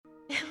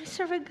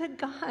serve a good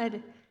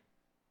God.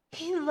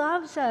 He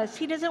loves us.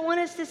 He doesn't want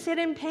us to sit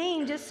in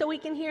pain just so we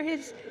can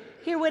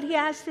hear what he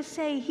has to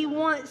say. He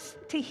wants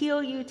to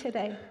heal you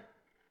today.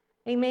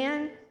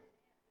 Amen?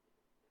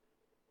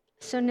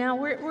 So now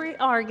we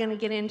are going to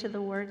get into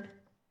the word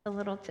a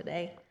little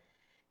today.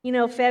 You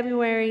know,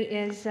 February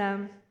is,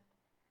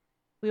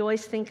 we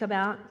always think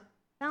about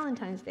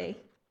Valentine's Day.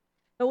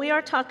 But we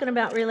are talking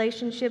about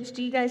relationships.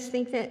 Do you guys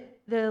think that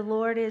the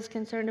Lord is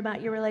concerned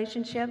about your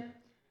relationship?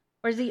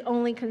 Or is he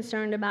only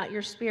concerned about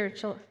your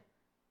spiritual,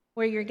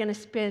 where you're going to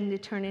spend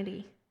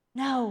eternity?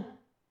 No.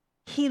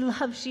 He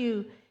loves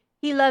you.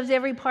 He loves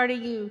every part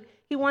of you.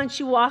 He wants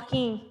you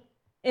walking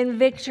in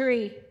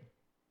victory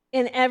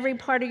in every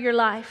part of your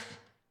life,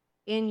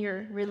 in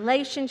your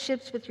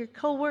relationships with your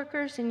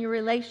coworkers, in your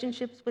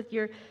relationships with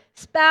your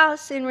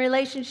spouse, in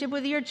relationship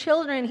with your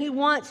children. He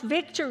wants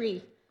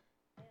victory.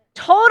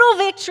 Total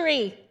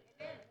victory.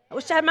 I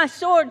wish I had my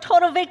sword.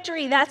 Total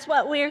victory. That's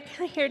what we're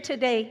here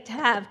today to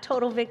have,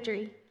 total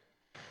victory.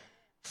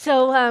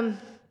 So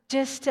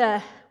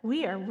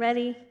we are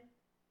ready.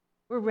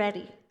 We're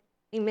ready.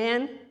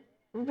 Amen?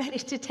 We're ready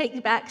to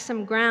take back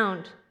some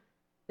ground.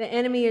 The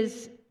enemy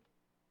is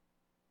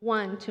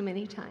won too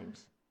many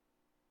times.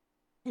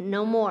 And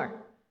no more.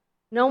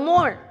 No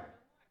more.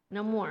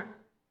 No more.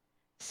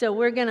 So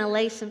we're going to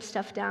lay some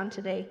stuff down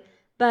today.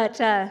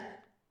 But,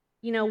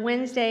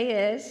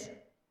 Wednesday is,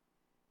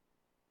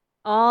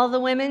 all the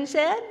women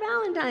said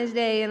Valentine's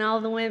Day, and all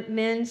the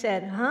men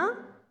said, huh?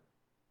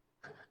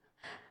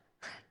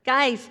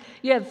 Guys,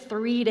 you have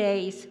 3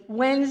 days.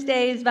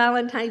 Wednesday is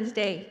Valentine's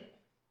Day.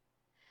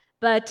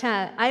 But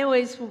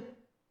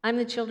I'm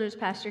the children's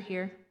pastor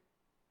here.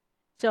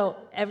 So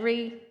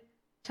every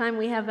time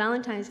we have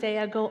Valentine's Day,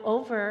 I go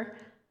over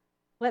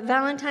what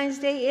Valentine's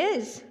Day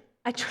is.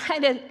 I try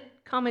to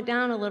calm it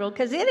down a little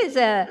because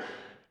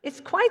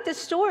it's quite the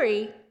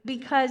story,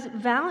 because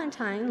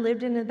Valentine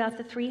lived in about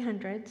the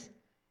 300s,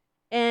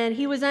 and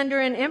he was under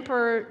an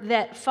emperor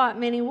that fought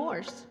many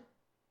wars.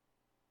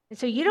 And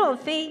so you don't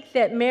think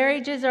that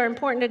marriages are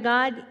important to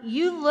God?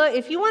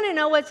 If you want to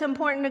know what's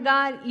important to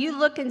God, you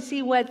look and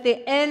see what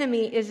the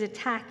enemy is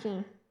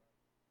attacking.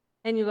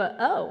 And you go,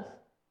 oh,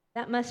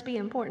 that must be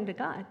important to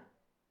God.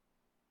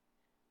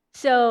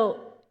 So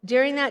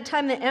during that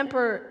time, the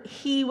emperor,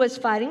 he was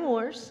fighting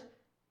wars,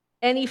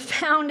 and he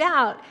found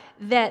out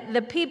that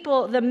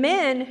the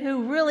men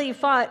who really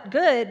fought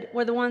good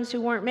were the ones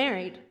who weren't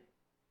married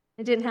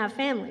and didn't have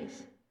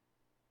families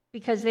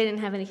because they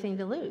didn't have anything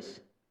to lose.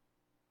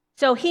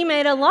 So he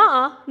made a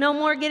law, no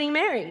more getting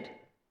married.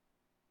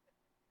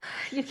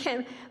 You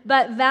can't.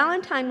 But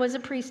Valentine was a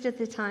priest at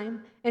the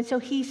time, and so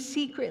he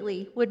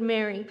secretly would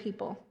marry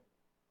people.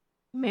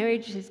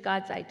 Marriage is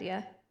God's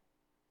idea.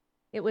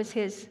 It was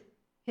his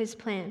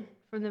plan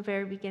from the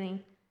very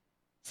beginning.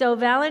 So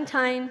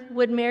Valentine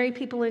would marry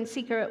people in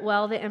secret.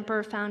 Well, the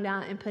emperor found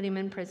out and put him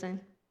in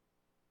prison.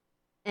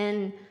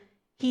 And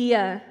he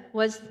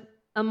was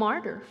a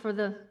martyr for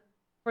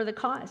the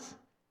cause.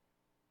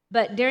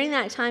 But during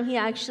that time,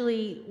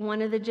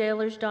 one of the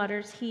jailer's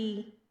daughters,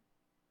 he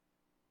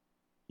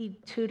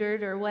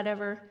tutored or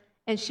whatever,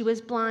 and she was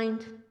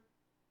blind.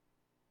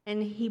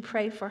 And he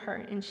prayed for her,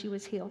 and she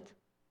was healed.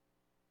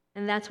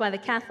 And that's why the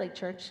Catholic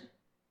Church,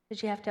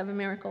 because you have to have a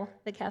miracle,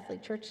 the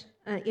Catholic Church,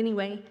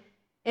 anyway.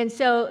 And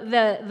so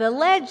the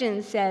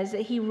legend says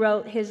that he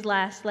wrote his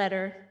last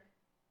letter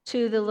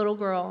to the little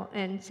girl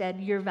and said,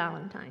 "You're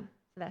Valentine."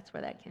 So that's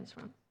where that comes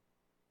from.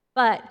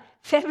 But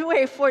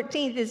February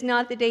 14th is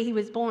not the day he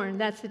was born.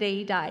 That's the day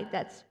he died.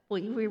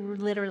 We were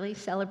literally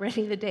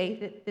celebrating the day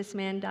that this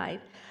man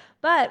died.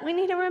 But we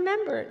need to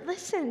remember,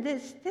 listen,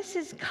 this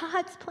is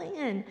God's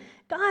plan.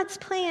 God's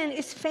plan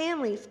is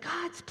families.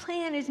 God's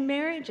plan is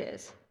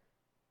marriages.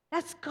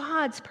 That's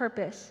God's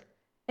purpose.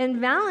 And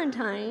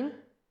Valentine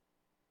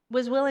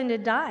was willing to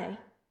die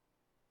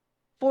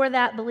for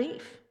that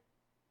belief.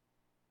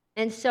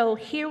 And so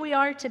here we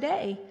are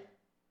today.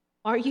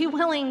 Are you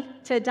willing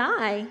to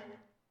die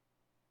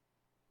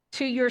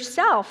to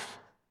yourself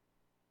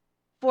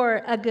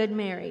for a good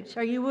marriage?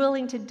 Are you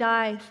willing to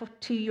die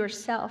to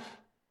yourself?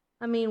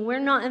 I mean, we're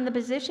not in the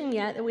position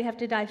yet that we have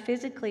to die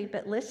physically,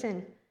 but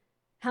listen,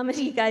 how many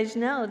of you guys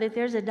know that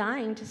there's a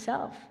dying to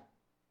self?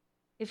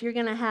 If you're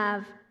going to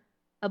have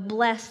a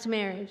blessed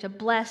marriage, a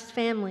blessed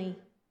family,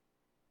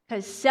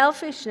 because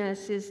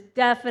selfishness is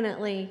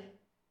definitely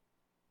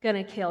going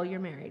to kill your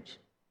marriage.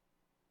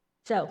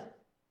 So,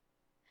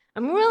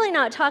 I'm really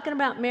not talking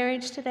about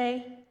marriage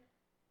today. I'm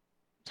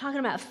talking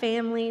about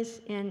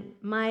families, and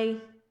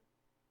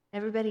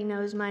everybody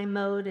knows my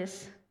mode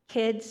is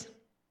kids.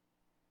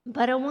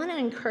 But I want to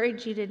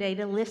encourage you today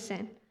to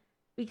listen,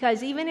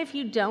 because even if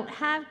you don't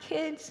have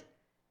kids,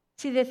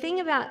 see, the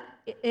thing about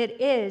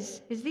it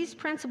is these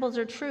principles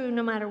are true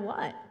no matter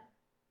what.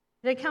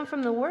 They come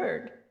from the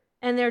Word,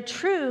 and they're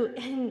true,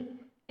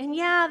 and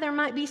yeah, there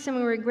might be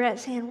some regret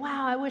saying,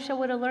 wow, I wish I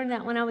would have learned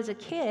that when I was a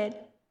kid,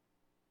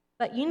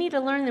 but you need to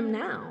learn them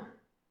now,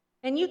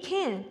 and you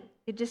can.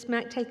 It just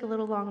might take a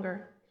little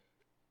longer,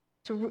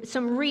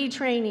 some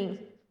retraining.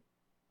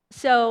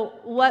 So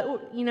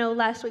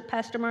last week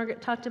Pastor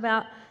Margaret talked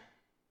about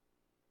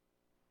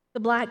the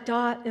black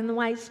dot and the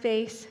white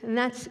space, and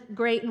that's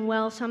great and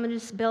well, so I'm going to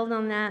just build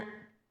on that.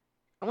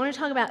 I want to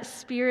talk about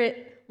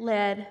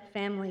Spirit-led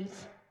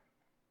families.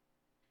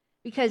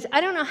 Because I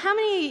don't know, how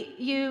many of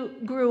you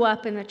grew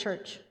up in the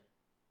church?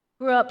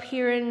 Grew up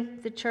here in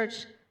the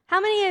church?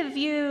 How many of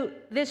you,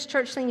 this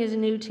church thing is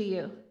new to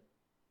you?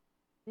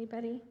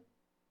 Anybody?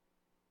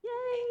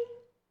 Yay!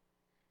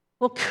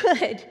 Well,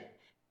 good.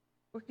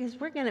 Because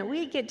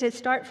we get to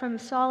start from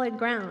solid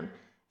ground.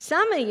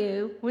 Some of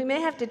you, we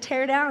may have to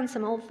tear down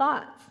some old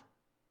thoughts.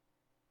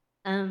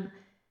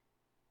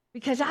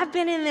 Because I've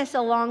been in this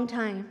a long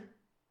time.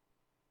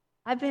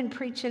 I've been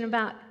preaching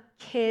about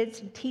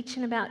kids and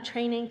teaching about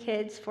training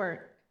kids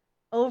for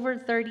over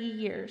 30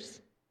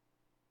 years.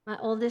 My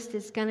oldest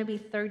is going to be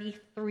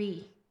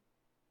 33.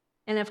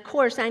 And of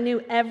course, I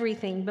knew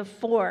everything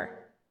before.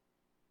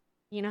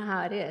 You know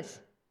how it is.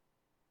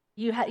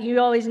 You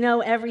always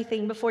know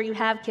everything before you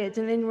have kids,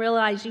 and then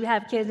realize you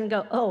have kids and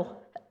go,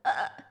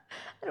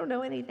 I don't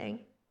know anything.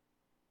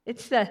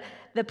 It's the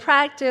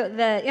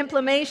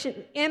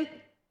implementation,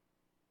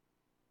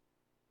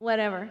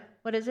 whatever.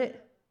 What is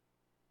it?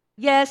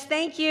 Yes,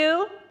 thank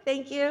you.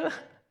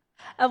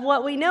 Of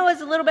what we know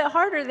is a little bit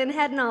harder than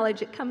head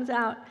knowledge. It comes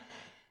out.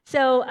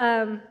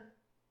 So,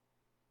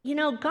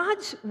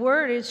 God's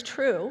word is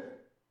true,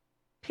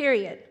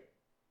 period.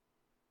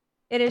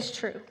 It is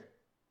true.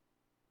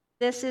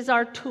 This is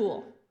our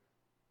tool.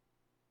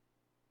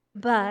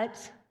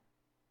 But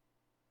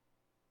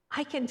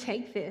I can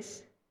take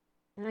this,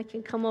 and I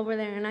can come over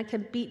there, and I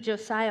can beat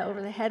Josiah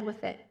over the head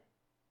with it.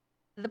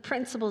 The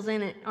principles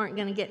in it aren't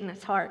going to get in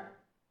his heart.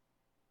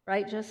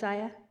 Right,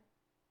 Josiah?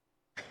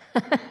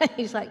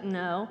 He's like,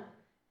 no,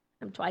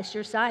 I'm twice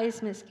your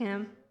size, Miss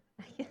Kim.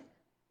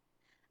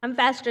 I'm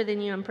faster than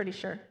you, I'm pretty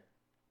sure.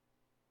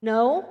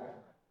 No.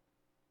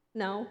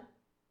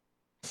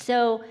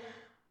 So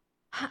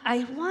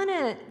I want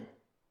to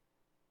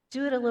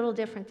do it a little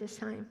different this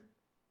time,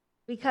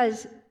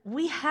 because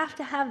we have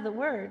to have the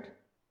word,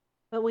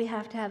 but we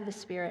have to have the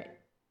Spirit.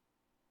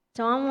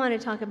 So I want to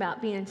talk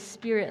about being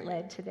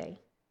Spirit-led today,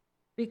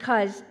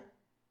 because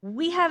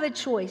we have a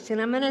choice,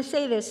 and I'm going to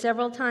say this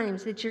several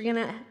times, that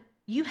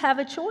you have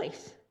a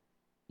choice.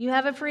 You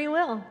have a free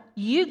will.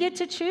 You get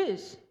to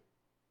choose.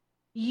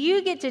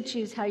 You get to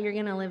choose how you're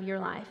going to live your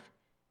life.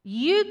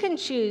 You can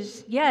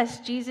choose, yes,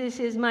 Jesus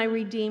is my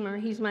Redeemer.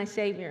 He's my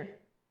Savior.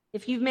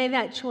 If you've made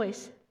that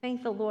choice,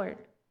 thank the Lord.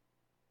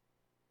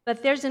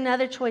 But there's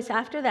another choice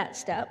after that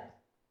step.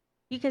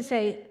 You can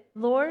say,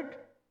 Lord,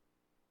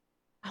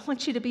 I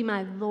want you to be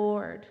my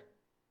Lord,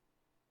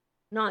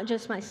 not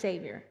just my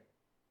Savior.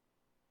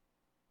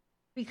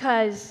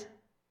 Because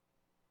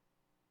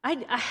I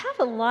have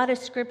a lot of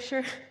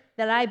scripture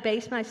that I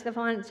base my stuff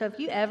on. So if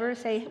you ever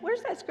say,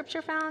 where's that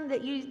scripture found,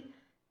 that you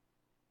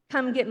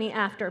come get me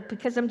after,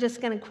 because I'm just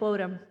going to quote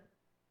them.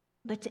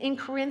 But in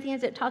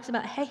Corinthians, it talks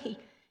about, hey,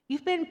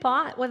 you've been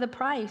bought with a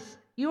price.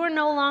 You are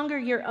no longer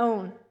your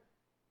own.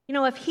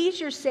 If he's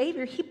your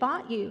Savior, he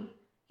bought you.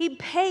 He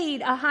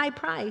paid a high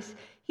price.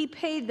 He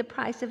paid the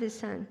price of his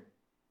son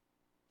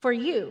for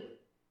you.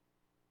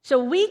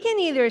 So we can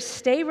either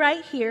stay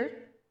right here,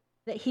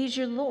 that he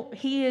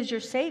is your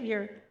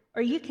Savior,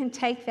 or you can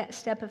take that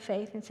step of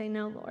faith and say,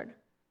 no, Lord,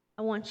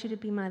 I want you to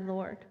be my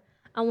Lord.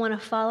 I want to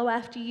follow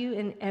after you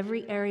in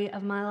every area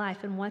of my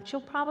life. And what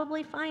you'll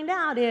probably find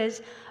out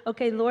is,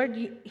 okay, Lord,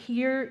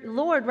 you're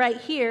Lord right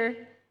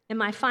here in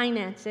my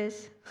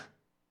finances.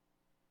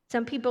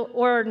 Some people,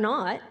 or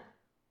not.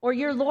 Or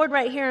you're Lord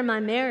right here in my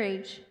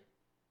marriage,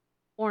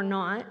 or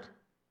not.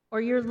 Or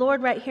you're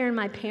Lord right here in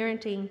my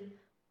parenting,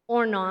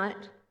 or not.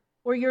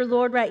 Or you're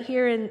Lord right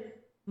here in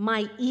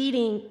my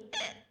eating,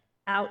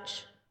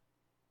 ouch,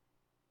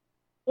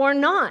 or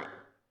not.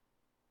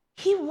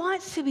 He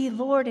wants to be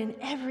Lord in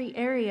every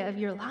area of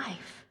your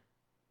life.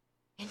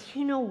 And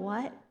you know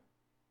what?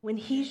 When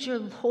he's your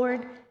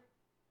Lord,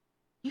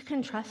 you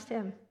can trust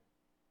him,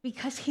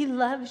 because he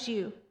loves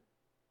you.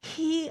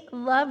 He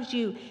loves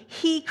you.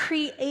 He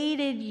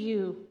created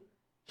you.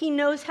 He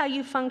knows how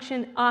you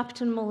function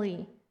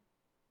optimally.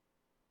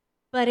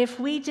 But if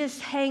we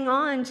just hang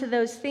on to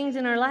those things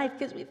in our life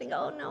because we think,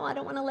 oh no, I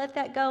don't want to let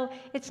that go,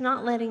 it's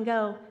not letting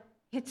go.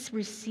 It's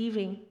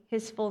receiving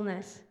his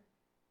fullness.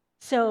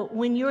 So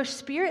when you're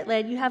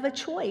Spirit-led, you have a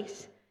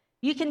choice.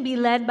 You can be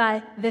led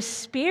by the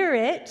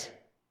Spirit,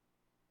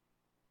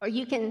 or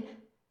you can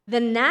the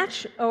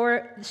natural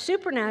or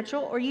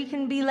supernatural, or you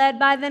can be led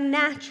by the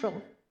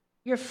natural,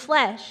 your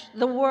flesh,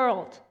 the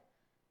world.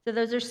 So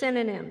those are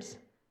synonyms.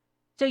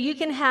 So you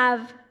can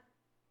have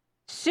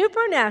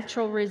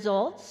supernatural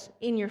results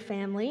in your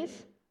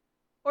families,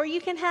 or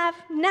you can have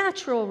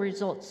natural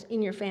results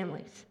in your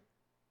families.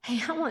 Hey,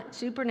 I want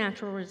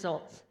supernatural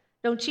results.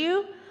 Don't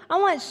you? I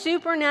want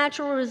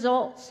supernatural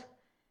results.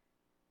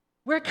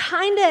 We're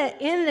kind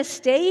of in the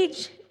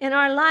stage in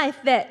our life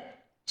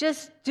that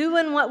just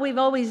doing what we've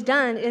always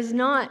done is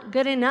not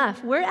good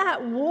enough. We're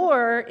at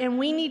war, and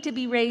we need to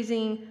be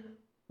raising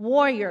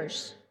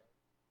warriors.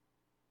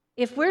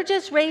 if we're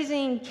just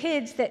raising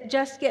kids that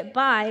just get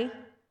by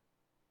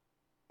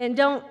and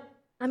don't,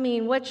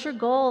 what's your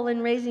goal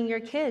in raising your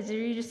kids? Are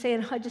you just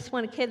saying, I just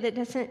want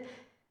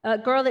a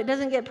girl that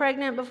doesn't get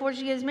pregnant before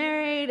she gets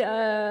married,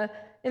 and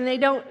they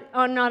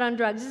are not on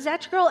drugs? Is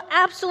that your goal?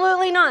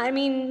 Absolutely not.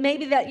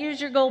 Maybe that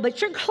is your goal,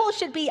 but your goal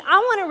should be, I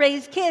want to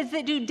raise kids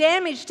that do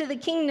damage to the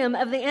kingdom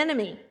of the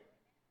enemy,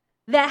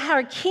 that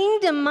are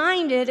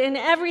kingdom-minded in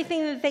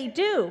everything that they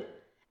do.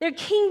 They're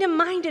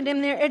kingdom-minded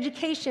in their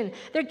education.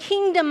 They're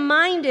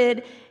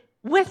kingdom-minded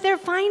with their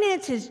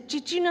finances.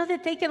 Did you know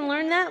that they can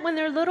learn that when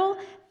they're little?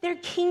 They're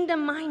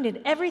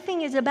kingdom-minded.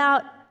 Everything is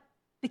about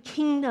the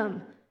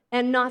kingdom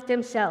and not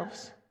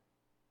themselves.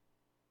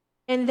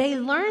 And they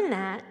learn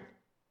that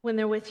when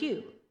they're with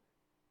you.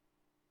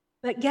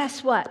 But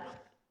guess what?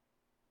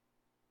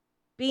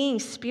 Being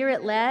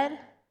Spirit-led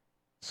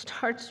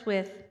starts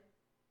with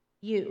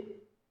you.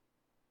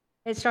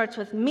 It starts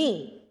with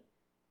me.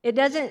 It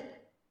doesn't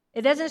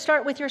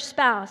start with your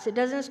spouse. It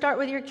doesn't start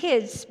with your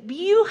kids.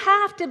 You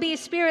have to be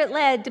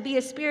Spirit-led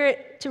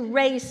to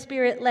raise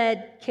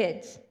Spirit-led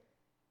kids.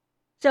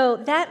 So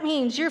that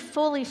means you're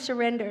fully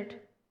surrendered.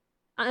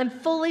 I'm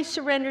fully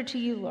surrendered to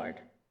you, Lord.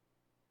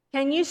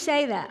 Can you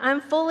say that?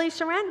 I'm fully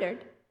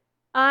surrendered.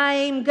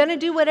 I'm going to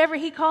do whatever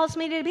he calls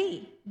me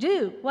to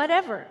do,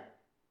 whatever.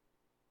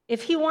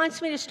 If he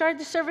wants me to start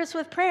the service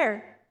with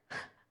prayer,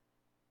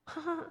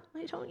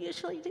 I don't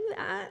usually do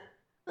that.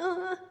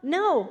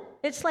 No,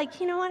 it's like,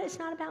 you know what? It's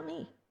not about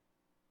me.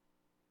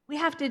 We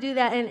have to do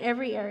that in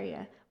every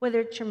area.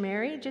 Whether it's your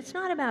marriage, it's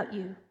not about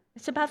you.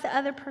 It's about the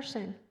other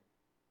person.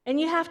 And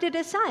you have to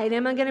decide,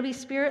 am I going to be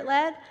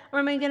Spirit-led or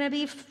am I going to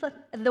be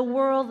the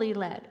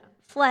worldly-led,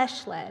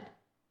 flesh-led?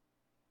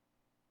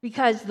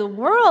 Because the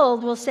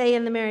world will say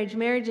in the marriage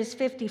is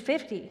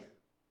 50-50.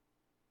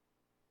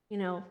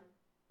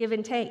 Give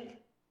and take.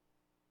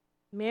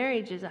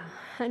 Marriage is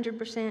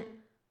 100%,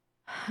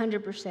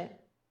 100%.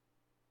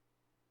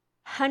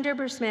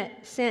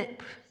 100%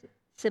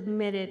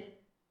 submitted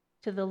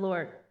to the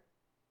Lord,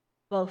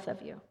 both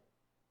of you.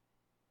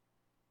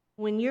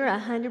 When you're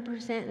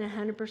 100%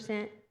 and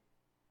 100%,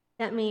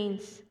 that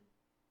means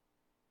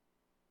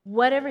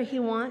whatever he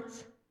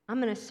wants,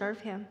 I'm going to serve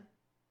him.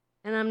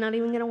 And I'm not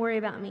even going to worry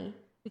about me.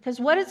 Because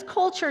what does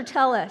culture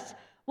tell us?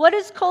 What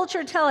does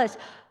culture tell us?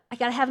 I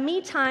got to have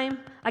me time.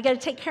 I got to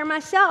take care of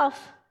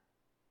myself.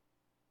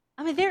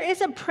 There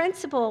is a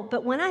principle,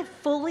 but when I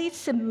fully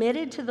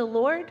submitted to the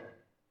Lord,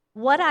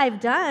 what I've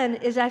done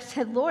is I've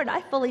said, Lord,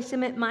 I fully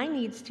submit my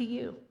needs to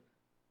you.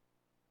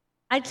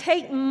 I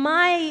take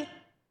my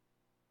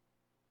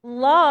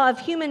law of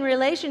human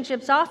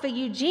relationships off of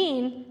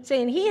Eugene,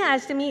 saying he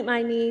has to meet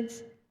my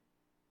needs,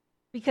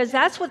 because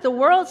that's what the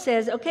world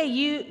says. Okay,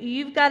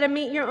 you've got to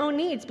meet your own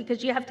needs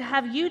because you have to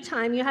have you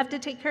time. You have to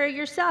take care of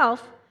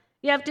yourself.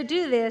 You have to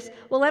do this.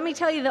 Well, let me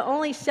tell you, the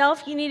only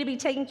self you need to be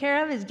taken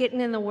care of is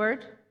getting in the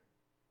Word.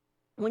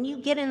 When you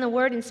get in the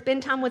Word and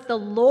spend time with the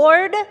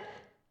Lord,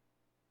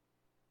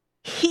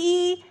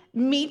 he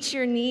meets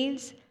your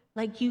needs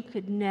like you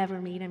could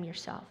never meet them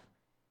yourself.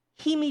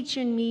 He meets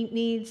your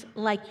needs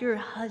like your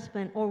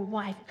husband or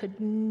wife could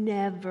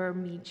never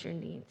meet your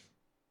needs.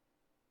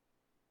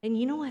 And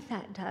you know what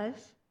that does?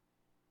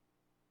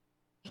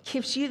 It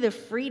gives you the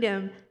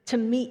freedom to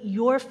meet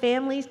your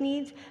family's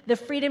needs, the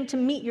freedom to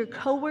meet your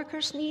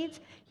coworkers'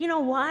 needs. You know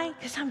why?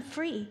 Because I'm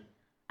free.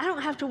 I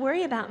don't have to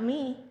worry about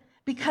me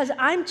because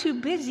I'm too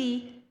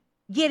busy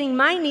getting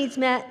my needs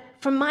met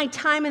from my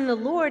time in the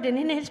Lord and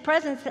in his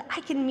presence that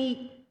I can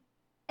meet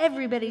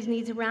everybody's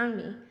needs around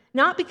me.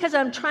 Not because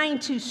I'm trying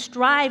to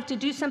strive to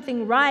do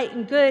something right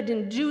and good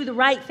and do the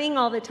right thing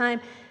all the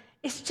time.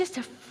 It's just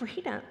a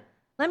freedom.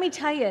 Let me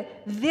tell you,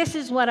 this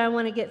is what I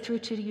want to get through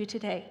to you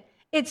today.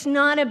 It's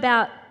not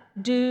about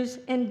do's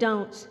and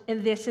don'ts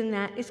and this and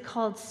that. It's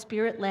called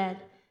Spirit-led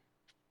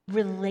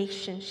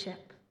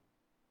relationship.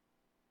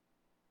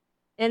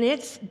 And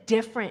it's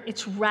different.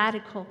 It's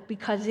radical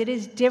because it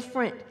is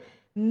different.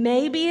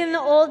 Maybe in the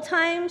old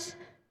times,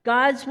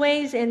 God's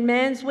ways and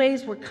man's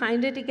ways were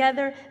kind of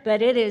together,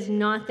 but it is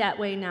not that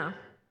way now.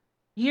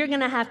 You're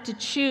going to have to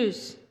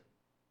choose.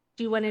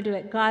 Do you want to do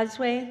it God's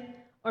way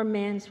or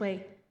man's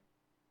way?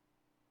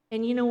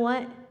 And you know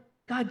what?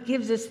 God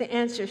gives us the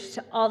answers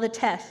to all the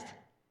tests.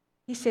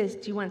 He says,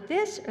 do you want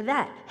this or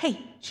that? Hey,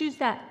 choose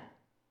that.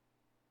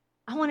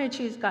 I want to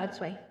choose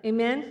God's way.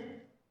 Amen?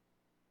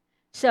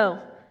 So,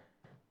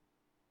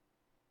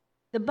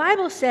 the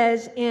Bible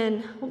says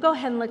we'll go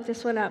ahead and look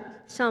this one up,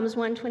 Psalms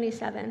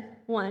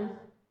 127:1.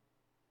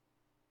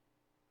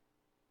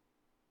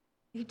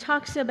 He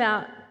talks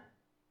about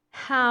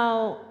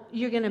how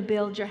you're going to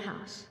build your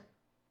house.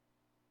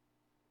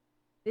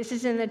 This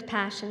is in the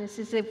Passion. It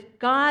says, if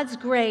God's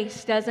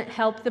grace doesn't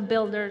help the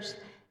builders,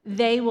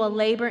 they will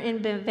labor in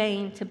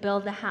vain to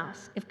build the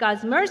house. If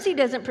God's mercy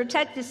doesn't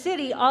protect the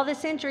city, all the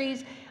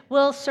centuries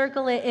will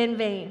circle it in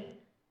vain.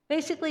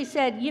 Basically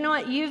said, you know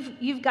what,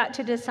 you've got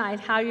to decide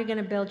how you're going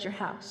to build your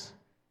house.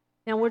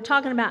 Now, we're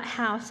talking about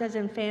house as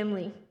in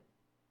family.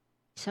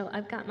 So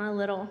I've got my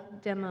little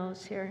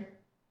demos here.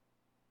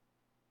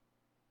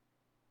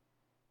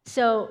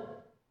 So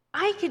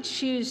I could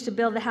choose to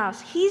build the house.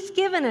 He's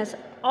given us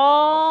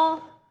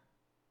all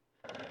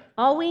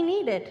we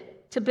needed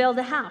to build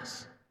a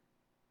house.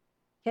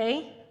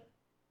 Okay?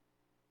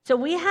 So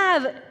we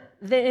have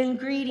the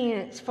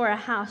ingredients for a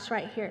house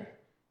right here.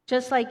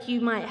 Just like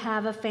you might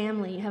have a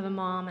family, you have a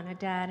mom and a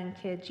dad and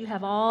kids. You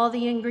have all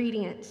the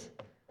ingredients.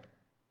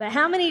 But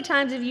how many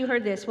times have you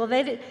heard this? Well,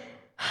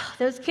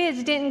 those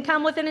kids didn't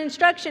come with an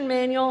instruction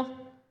manual.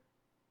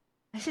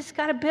 I just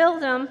got to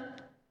build them.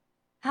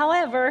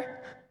 However,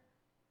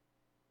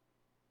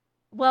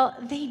 well,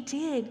 they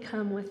did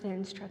come with an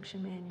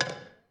instruction manual.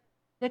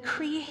 The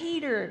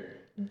Creator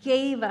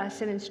gave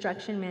us an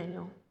instruction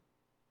manual.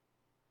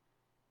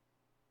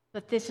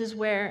 But this is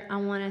where I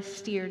want to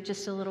steer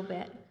just a little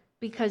bit.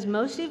 Because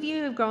most of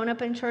you who've grown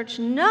up in church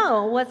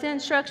know what the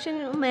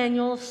instruction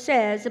manual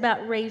says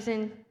about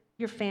raising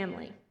your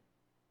family.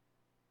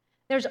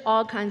 There's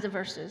all kinds of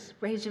verses.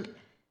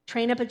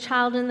 Train up a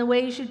child in the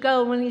way he should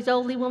go. When he's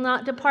old, he will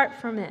not depart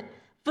from it.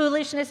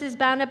 Foolishness is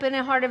bound up in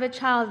the heart of a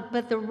child,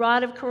 but the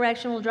rod of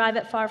correction will drive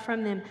it far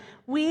from them.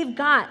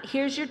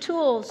 Here's your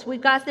tools.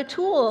 We've got the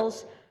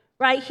tools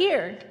right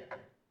here.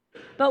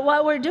 But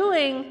what we're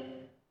doing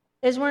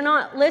is we're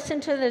not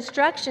listening to the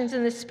instructions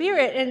in the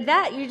Spirit, and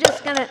that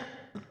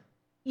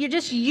you're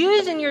just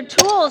using your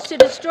tools to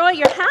destroy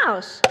your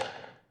house.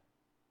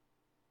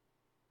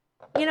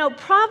 You know,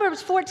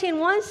 Proverbs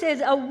 14:1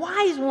 says a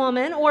wise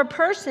woman or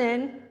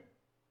person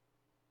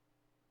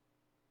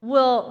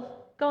will,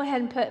 go ahead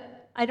and put,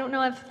 I don't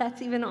know if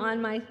that's even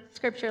on my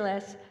scripture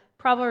list,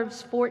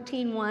 Proverbs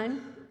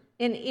 14:1,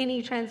 in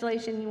any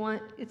translation you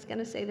want, it's going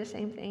to say the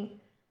same thing.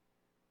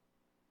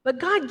 But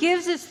God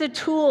gives us the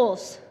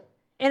tools.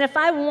 And if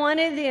I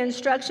wanted the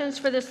instructions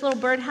for this little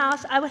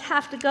birdhouse, I would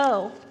have to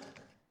go.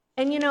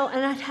 And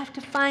I'd have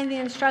to find the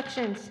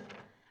instructions.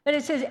 But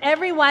it says,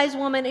 every wise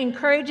woman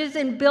encourages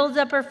and builds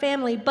up her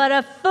family, but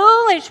a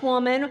foolish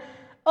woman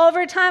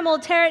over time will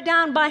tear it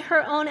down by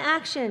her own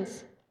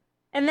actions.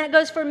 And that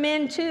goes for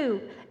men too.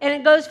 And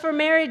it goes for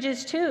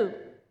marriages too.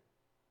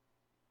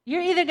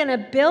 You're either going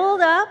to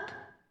build up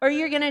or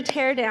you're going to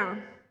tear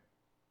down.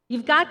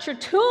 You've got your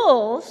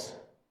tools,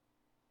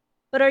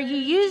 but are you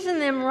using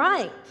them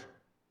right?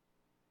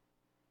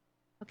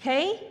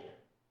 Okay?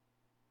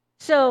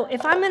 So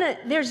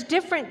there's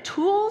different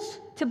tools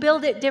to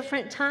build at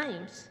different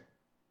times.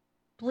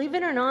 Believe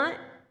it or not,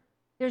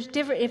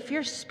 if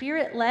you're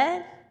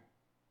Spirit-led,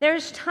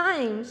 there's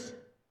times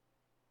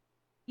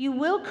you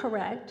will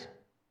correct,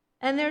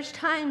 and there's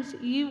times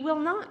you will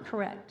not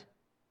correct.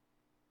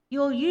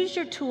 You'll use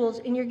your tools,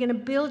 and you're going to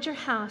build your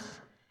house,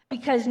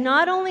 because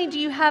not only do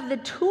you have the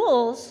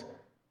tools,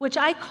 which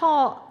I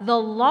call the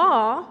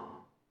law,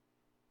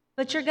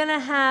 but you're going to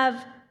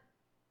have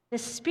the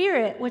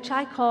Spirit, which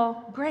I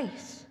call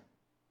grace.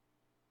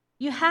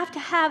 You have to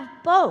have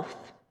both.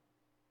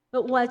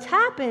 But what's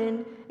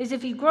happened is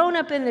if you've grown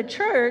up in the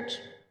church,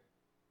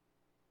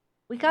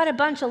 we got a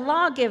bunch of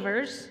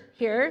lawgivers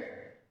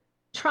here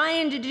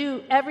trying to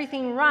do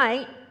everything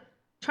right,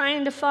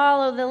 trying to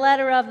follow the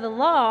letter of the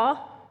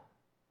law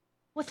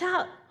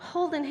without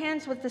holding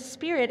hands with the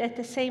Spirit at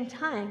the same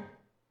time.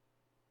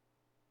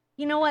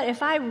 You know what?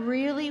 If I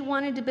really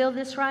wanted to build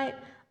this right,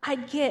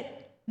 I'd get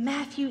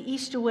Matthew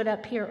Easterwood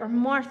up here or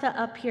Martha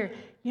up here.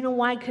 You know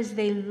why? Because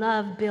they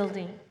love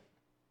building.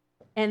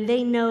 And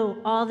they know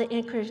all the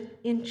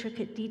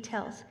intricate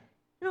details.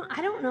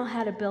 I don't know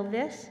how to build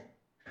this.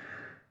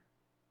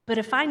 But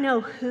if I know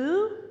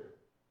who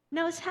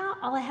knows how,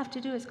 all I have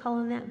to do is call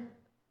on them.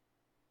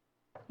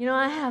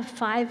 I have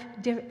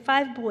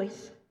five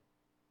boys.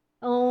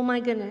 Oh my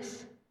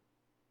goodness.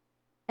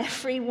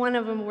 Every one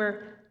of them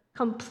were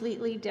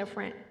completely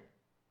different.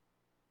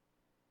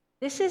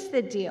 This is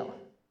the deal.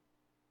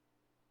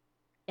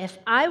 If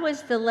I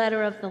was the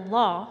letter of the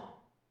law,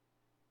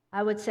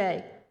 I would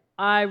say,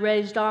 I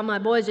raised all my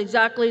boys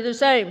exactly the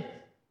same.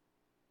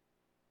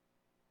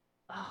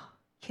 Oh,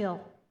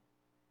 kill.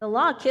 The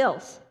law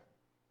kills.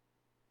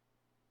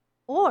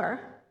 Or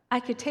I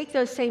could take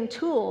those same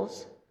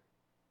tools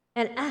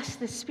and ask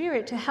the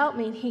Spirit to help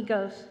me, and He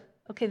goes,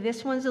 okay,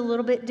 this one's a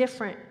little bit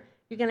different.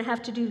 You're going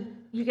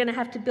to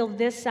have to build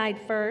this side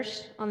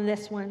first on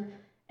this one,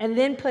 and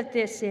then put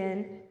this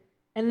in,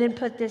 and then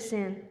put this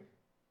in.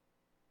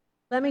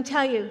 Let me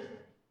tell you,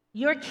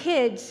 your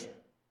kids,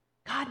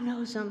 God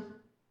knows them.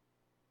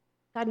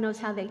 God knows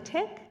how they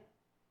tick.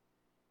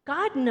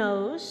 God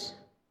knows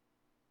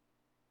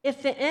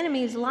if the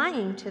enemy is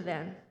lying to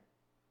them.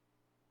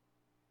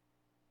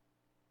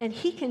 And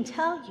He can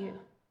tell you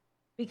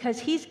because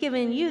He's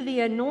given you the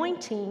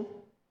anointing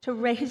to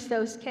raise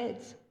those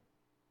kids.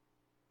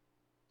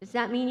 Does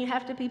that mean you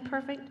have to be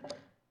perfect?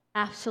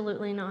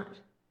 Absolutely not.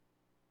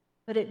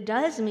 But it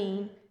does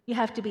mean you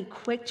have to be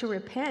quick to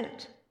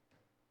repent.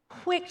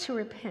 Quick to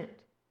repent.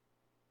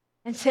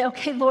 And say,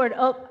 okay, Lord,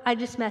 I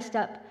just messed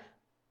up.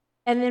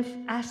 And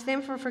then ask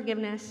them for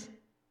forgiveness.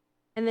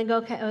 And then go,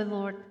 okay, oh,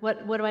 Lord,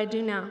 what do I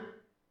do now?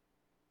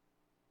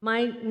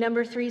 My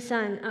number 3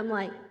 son, I'm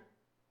like,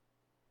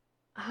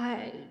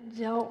 I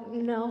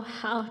don't know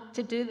how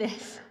to do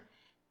this.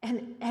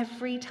 And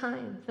every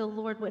time the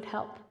Lord would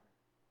help.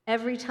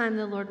 Every time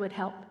the Lord would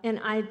help. And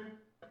I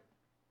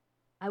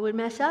would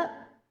mess up,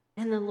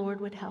 and the Lord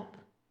would help.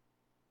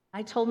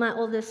 I told my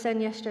oldest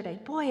son yesterday,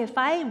 boy, if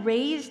I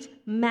raised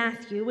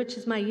Matthew, which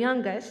is my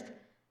youngest,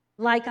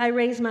 like I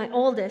raised my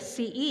oldest,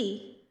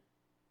 CE,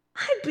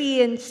 I'd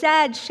be in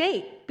sad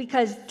shape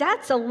because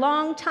that's a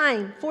long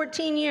time,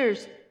 14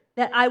 years,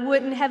 that I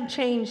wouldn't have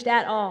changed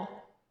at all.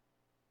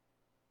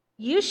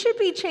 You should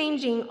be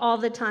changing all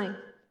the time.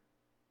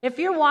 If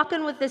you're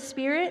walking with the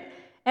Spirit,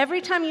 every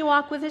time you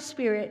walk with the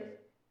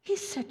Spirit,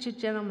 He's such a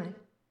gentleman.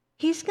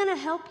 He's going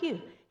to help you.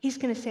 He's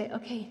going to say,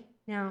 okay,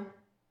 now,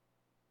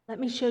 let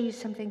me show you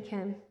something,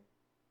 Kim.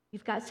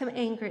 You've got some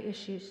anger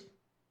issues.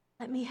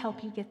 Let me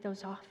help you get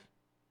those off.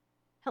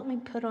 Help me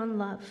put on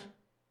love.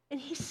 And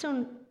He's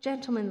so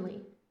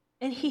gentlemanly,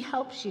 and He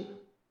helps you.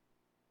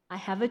 I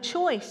have a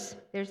choice.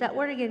 There's that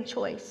word again,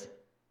 choice.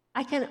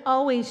 I can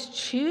always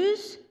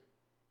choose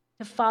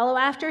to follow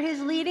after His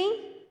leading,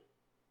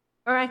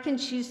 or I can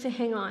choose to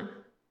hang on.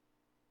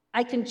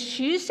 I can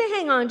choose to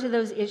hang on to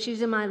those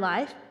issues in my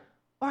life,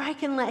 or I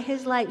can let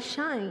His light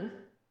shine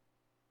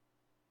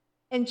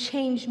and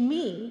change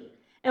me.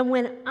 And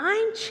when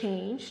I'm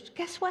changed,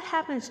 guess what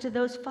happens to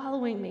those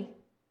following me?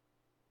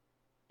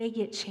 They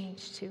get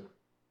changed too.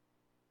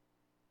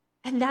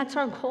 And that's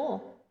our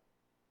goal.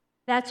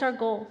 That's our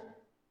goal.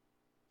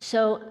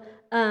 So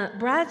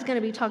Brad's going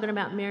to be talking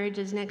about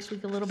marriages next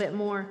week a little bit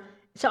more.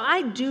 So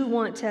I do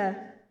want to,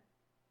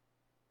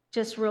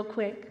 just real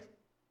quick,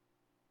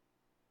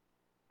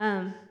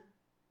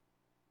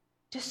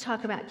 just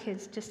talk about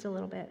kids just a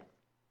little bit.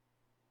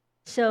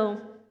 So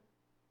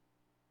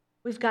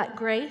we've got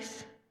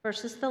grace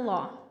versus the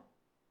law.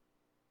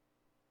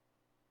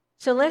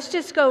 So let's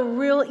just go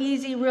real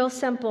easy, real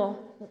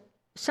simple.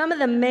 Some of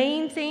the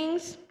main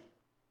things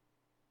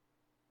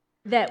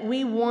that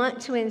we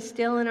want to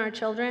instill in our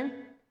children,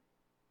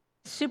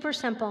 super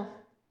simple.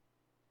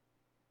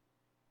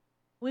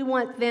 We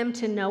want them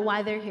to know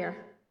why they're here.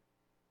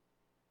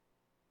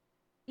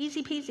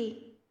 Easy peasy.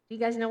 Do you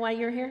guys know why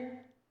you're here?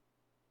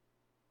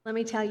 Let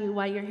me tell you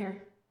why you're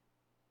here.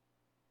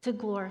 To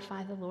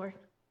glorify the Lord.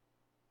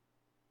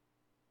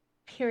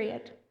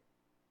 Period.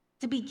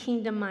 To be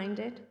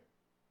kingdom-minded.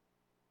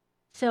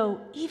 So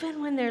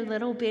even when they're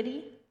little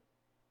bitty,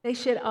 they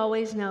should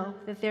always know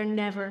that they're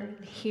never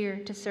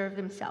here to serve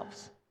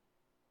themselves.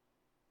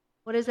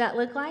 What does that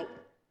look like?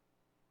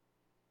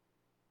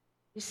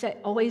 You say,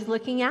 always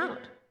looking out.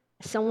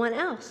 Someone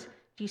else.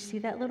 Do you see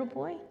that little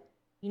boy?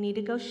 You need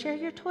to go share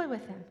your toy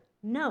with him.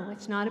 No,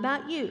 it's not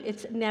about you.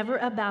 It's never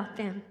about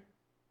them.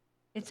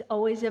 It's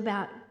always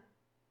about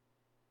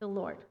the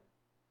Lord.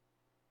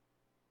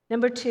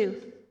 Number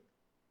 2,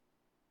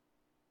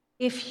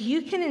 if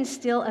you can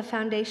instill a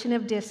foundation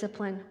of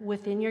discipline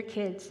within your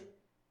kids,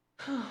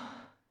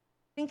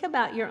 think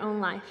about your own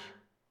life.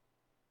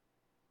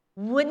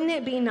 Wouldn't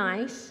it be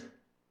nice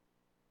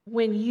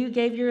when you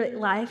gave your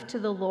life to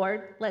the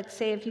Lord? Let's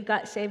say if you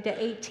got saved at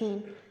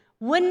 18.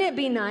 Wouldn't it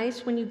be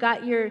nice when you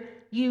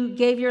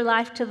gave your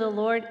life to the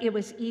Lord, it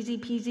was easy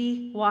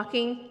peasy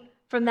walking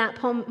from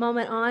that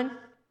moment on?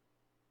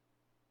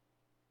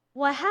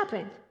 What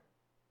happened?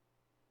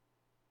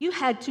 You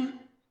had to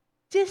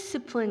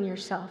discipline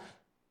yourself.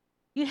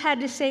 You had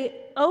to say,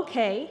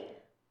 okay,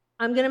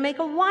 I'm going to make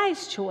a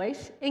wise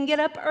choice and get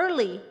up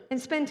early and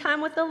spend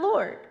time with the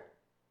Lord.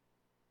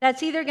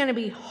 That's either going to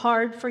be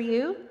hard for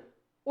you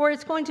or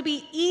it's going to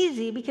be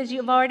easy because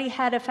you've already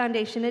had a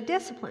foundation of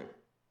discipline.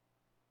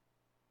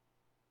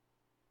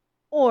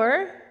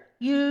 Or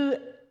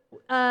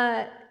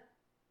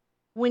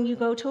when you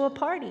go to a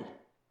party,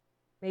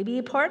 maybe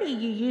a party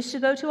you used to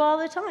go to all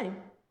the time.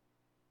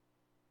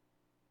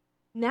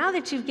 Now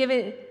that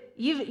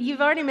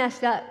you've already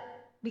messed up,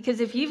 because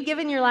if you've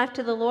given your life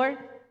to the Lord,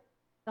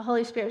 the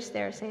Holy Spirit's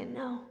there saying,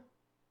 no,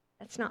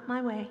 that's not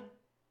my way.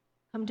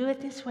 Come do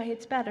it this way,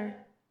 it's better.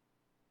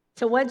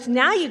 So once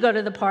now you go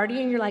to the party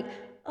and you're like,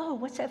 oh,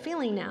 what's that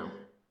feeling now?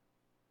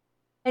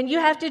 And you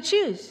have to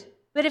choose.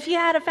 But if you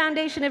had a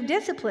foundation of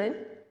discipline,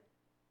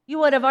 you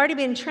would have already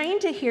been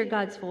trained to hear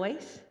God's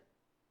voice.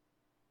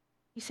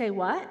 You say,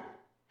 what?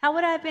 How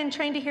would I have been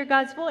trained to hear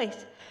God's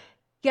voice?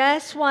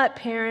 Guess what,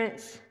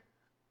 parents?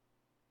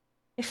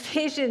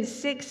 Ephesians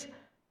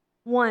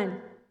 6:1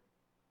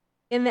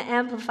 in the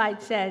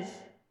Amplified says,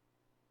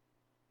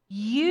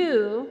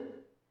 you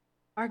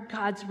are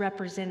God's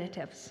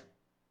representatives.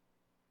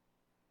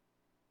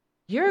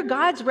 You're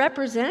God's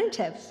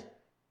representatives.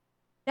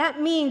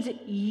 That means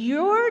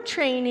you're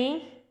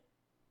training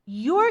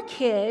your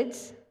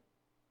kids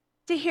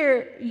to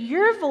hear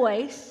your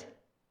voice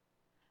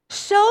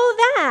so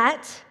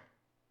that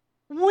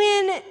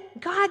when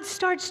God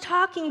starts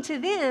talking to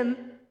them,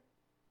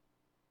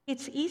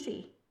 it's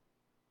easy.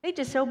 They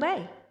just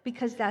obey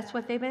because that's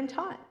what they've been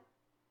taught.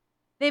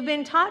 They've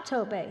been taught to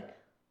obey.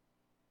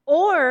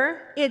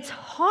 Or it's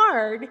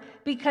hard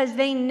because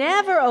they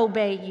never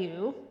obey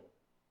you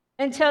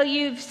until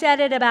you've said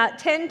it about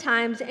 10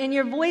 times and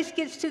your voice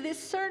gets to this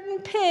certain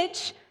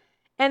pitch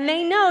and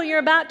they know you're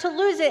about to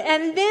lose it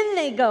and then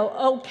they go,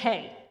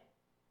 okay.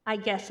 I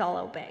guess I'll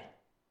obey.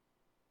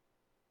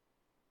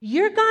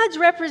 You're God's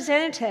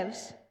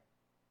representatives,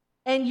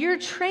 and you're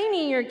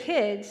training your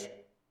kids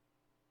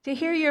to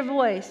hear your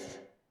voice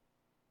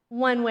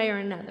one way or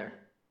another.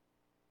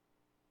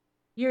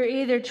 You're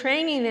either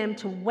training them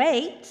to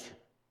wait,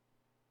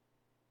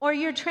 or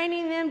you're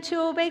training them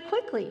to obey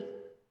quickly.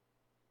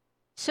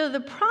 So the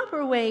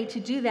proper way to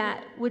do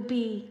that would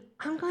be,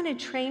 I'm going to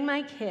train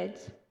my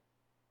kids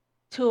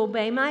to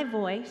obey my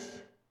voice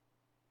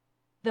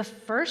the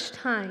first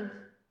time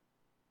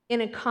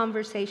in a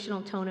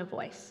conversational tone of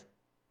voice.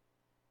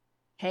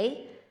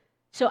 Okay?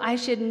 So I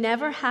should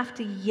never have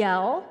to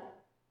yell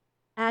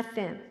at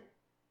them.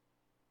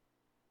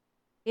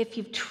 If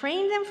you've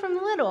trained them from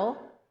little,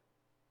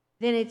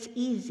 then it's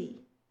easy.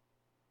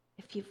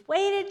 If you've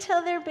waited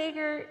till they're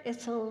bigger,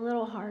 it's a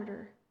little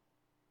harder.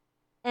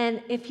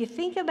 And if you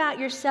think about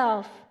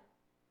yourself,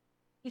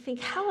 you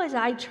think, how was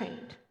I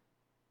trained?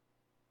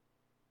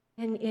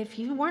 And if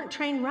you weren't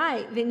trained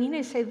right, then you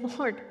need to say,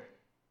 Lord,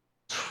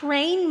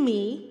 train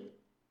me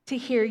to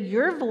hear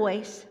your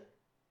voice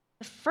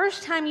the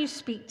first time you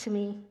speak to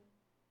me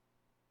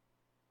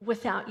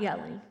without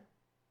yelling.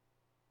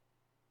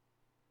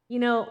 You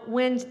know,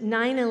 when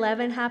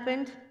 9/11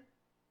 happened,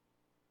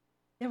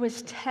 there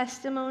was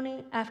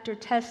testimony after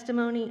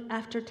testimony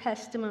after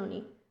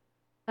testimony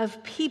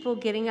of people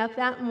getting up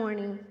that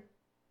morning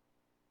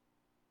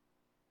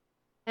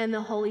and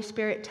the Holy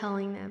Spirit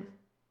telling them,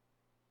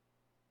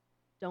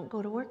 don't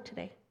go to work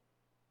today.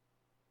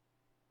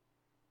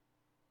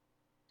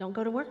 Don't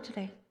go to work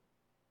today.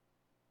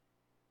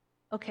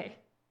 Okay,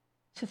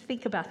 so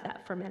think about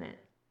that for a minute.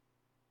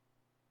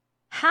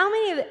 How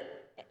many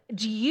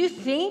do you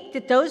think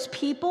that those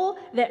people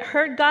that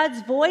heard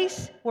God's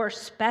voice were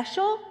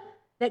special?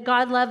 That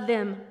God loved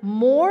them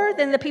more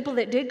than the people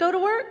that did go to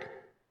work?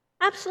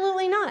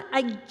 Absolutely not.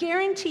 I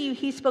guarantee you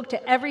he spoke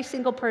to every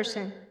single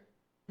person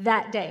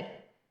that day.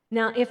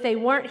 Now, if they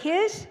weren't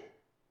his,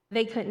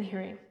 they couldn't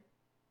hear him.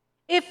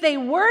 If they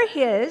were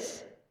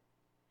his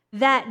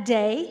that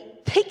day,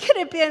 they could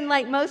have been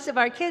like most of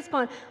our kids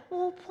going,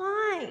 well,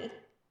 why?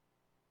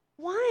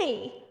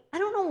 Why? I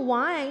don't know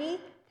why.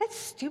 That's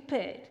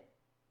stupid.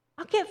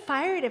 I'll get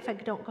fired if I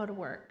don't go to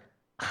work.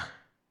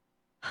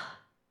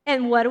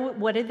 And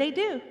what did they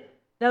do?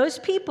 Those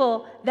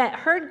people that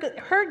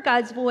heard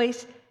God's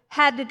voice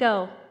had to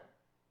go,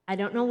 I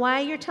don't know why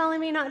you're telling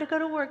me not to go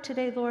to work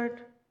today,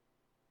 Lord,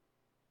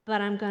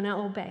 but I'm going to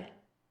obey.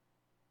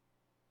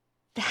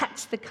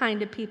 That's the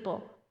kind of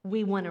people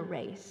we want to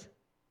raise.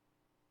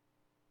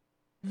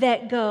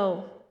 That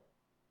go,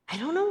 I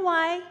don't know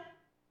why,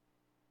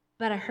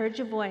 but I heard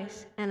your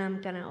voice and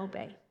I'm going to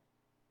obey.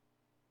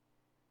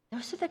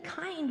 Those are the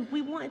kind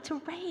we want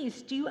to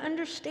raise. Do you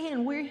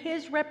understand? We're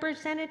his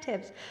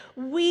representatives.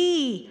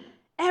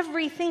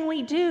 Everything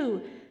we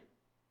do.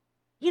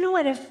 You know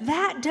what? If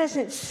that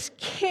doesn't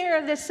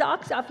scare the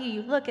socks off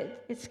you, look,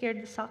 it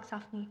scared the socks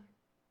off me.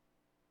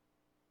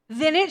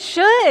 Then it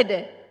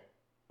should.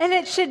 And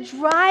it should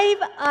drive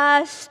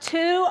us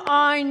to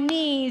our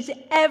knees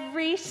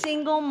every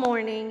single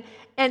morning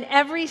and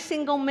every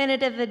single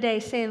minute of the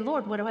day saying,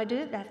 Lord, what do I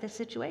do about this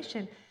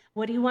situation?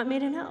 What do you want me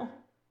to know?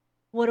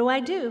 What do I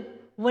do?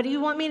 What do you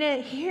want me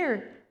to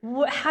hear?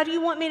 How do you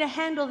want me to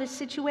handle this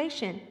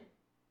situation?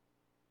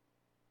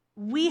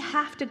 We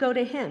have to go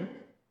to him.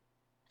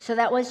 So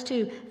that was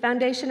 2,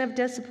 foundation of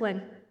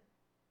discipline.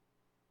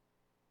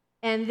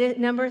 And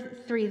number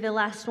 3, the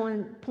last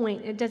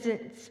point,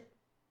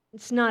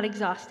 it's not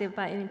exhaustive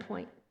by any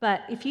point.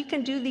 But if you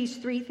can do these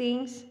 3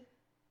 things,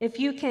 if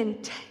you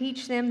can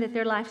teach them that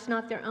their life's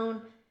not their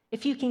own,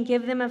 if you can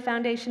give them a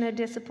foundation of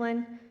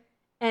discipline,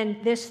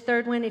 and this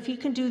 3rd one, if you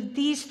can do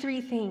these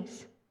 3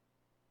 things,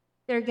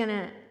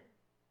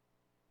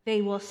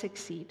 they will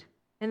succeed.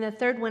 And the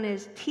 3rd one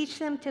is teach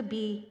them to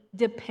be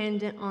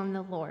dependent on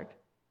the Lord.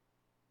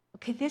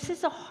 Okay, this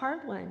is a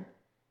hard one.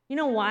 You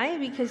know why?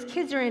 Because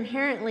kids are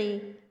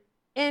inherently,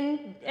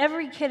 and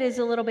every kid is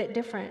a little bit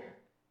different,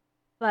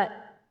 but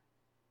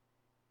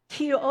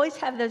you always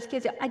have those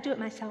kids, I do it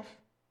myself.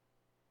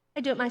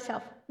 I do it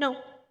myself. No,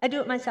 I do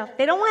it myself.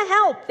 They don't want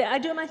help. I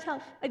do it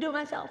myself. I do it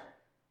myself.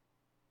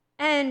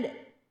 And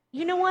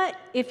you know what?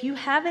 If you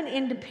have an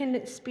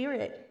independent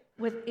spirit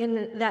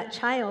within that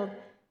child,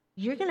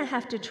 you're going to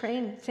have to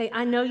train. Say,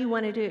 I know you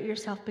want to do it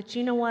yourself, but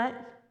you know what?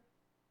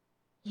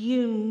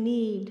 You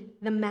need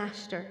the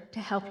master to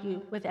help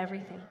you with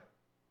everything.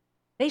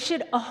 They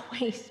should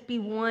always be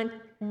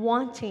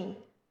wanting.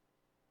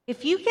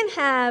 If you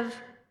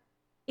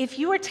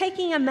are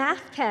taking a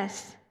math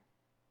test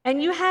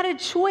and you had a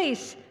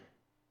choice,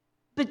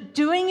 but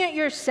doing it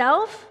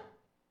yourself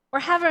or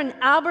having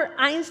Albert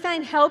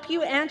Einstein help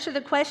you answer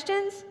the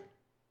questions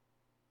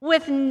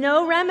with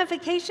no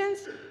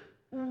ramifications,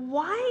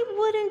 why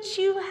wouldn't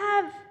you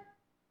have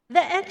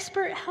the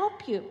expert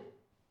help you?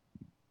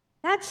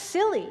 That's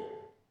silly.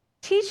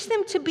 Teach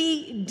them to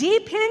be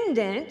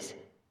dependent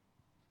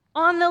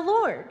on the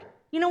Lord.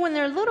 You know, when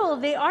they're little,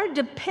 they are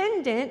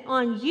dependent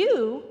on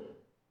you,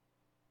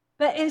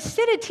 but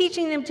instead of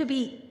teaching them to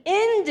be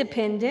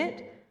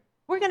independent,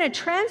 We're going to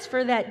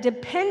transfer that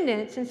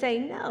dependence and say,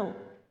 no,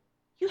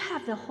 you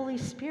have the Holy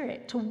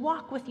Spirit to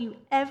walk with you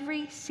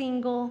every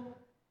single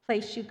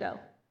place you go.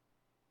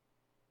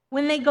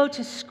 When they go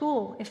to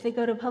school, if they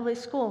go to public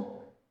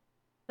school,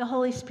 the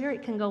Holy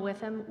Spirit can go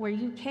with them where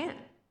you can't.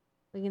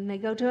 When they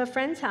go to a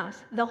friend's house,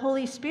 the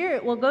Holy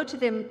Spirit will go to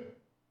them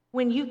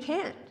when you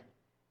can't.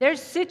 There's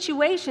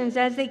situations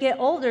as they get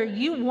older,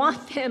 you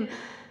want them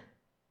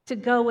to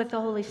go with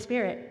the Holy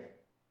Spirit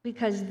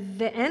because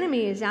the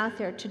enemy is out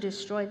there to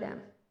destroy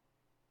them.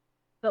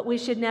 But we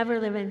should never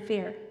live in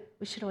fear.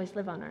 We should always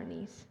live on our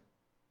knees.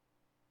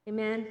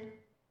 Amen?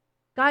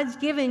 God's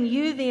given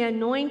you the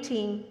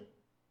anointing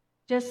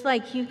just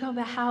like you go,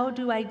 but how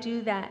do I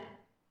do that?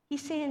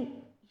 He's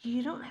saying,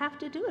 you don't have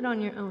to do it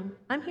on your own.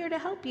 I'm here to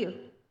help you.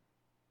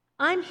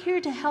 I'm here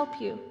to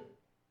help you.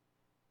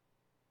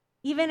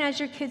 Even as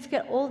your kids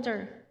get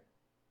older,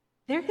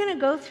 they're going to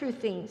go through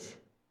things.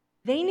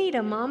 They need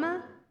a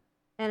mama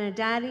and a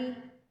daddy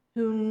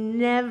who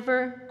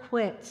never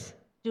quits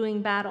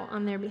doing battle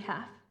on their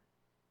behalf.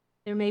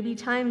 There may be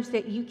times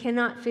that you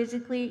cannot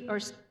physically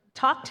or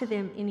talk to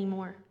them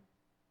anymore,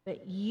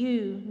 but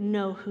you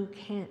know who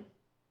can.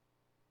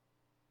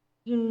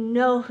 You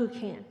know who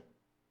can.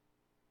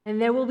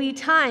 And there will be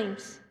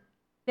times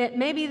that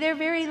maybe their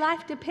very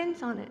life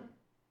depends on it.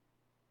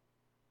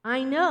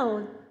 I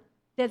know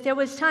that there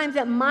was times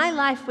that my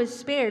life was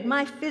spared,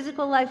 my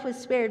physical life was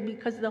spared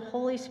because the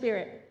Holy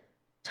Spirit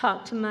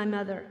talked to my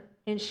mother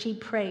and she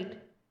prayed.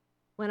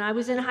 When I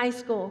was in high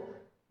school,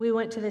 we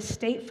went to the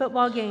state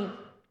football game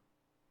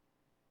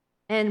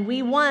and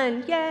we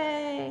won.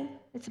 Yay!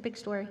 It's a big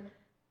story.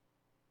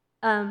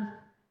 But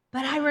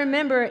I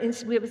remember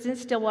it was in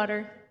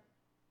Stillwater.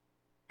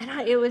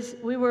 And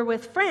we were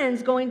with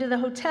friends going to the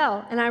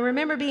hotel, and I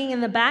remember being in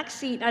the back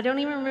seat. I don't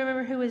even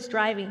remember who was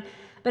driving,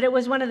 but it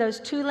was one of those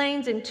 2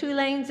 lanes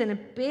and a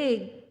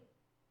big,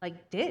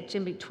 ditch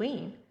in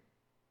between.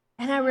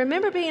 And I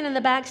remember being in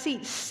the back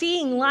seat,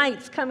 seeing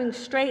lights coming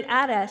straight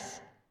at us,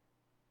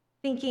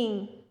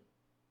 thinking,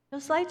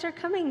 those lights are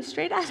coming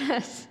straight at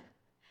us.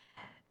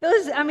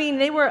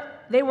 They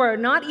were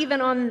not even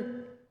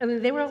on,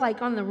 they were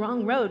on the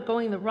wrong road,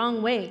 going the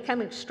wrong way,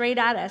 coming straight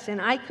at us, and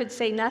I could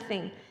say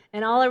nothing.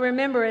 And all I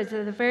remember is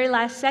at the very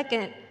last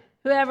second,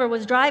 whoever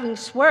was driving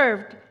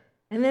swerved.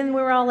 And then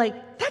we were all like,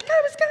 that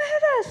guy was going to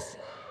hit us.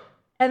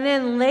 And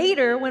then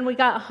later, when I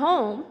got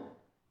home,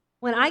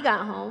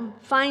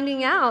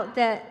 finding out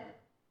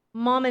that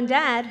Mom and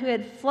Dad, who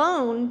had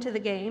flown to the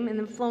game and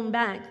then flown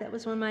back, that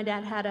was when my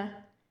dad had an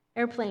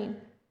airplane,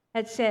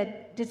 had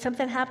said, did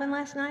something happen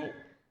last night?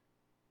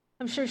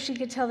 I'm sure she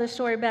could tell the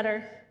story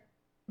better.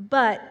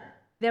 But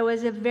there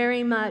was a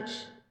very much,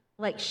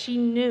 she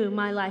knew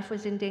my life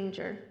was in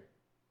danger.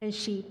 And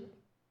she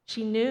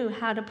knew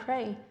how to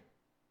pray.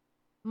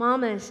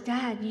 Mamas,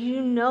 Dad,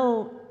 you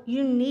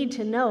need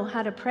to know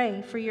how to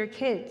pray for your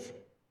kids.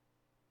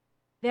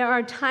 There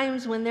are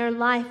times when their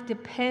life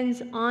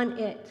depends on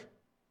it.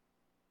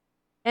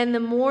 And the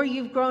more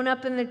you've grown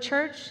up in the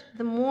church,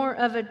 the more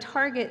of a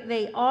target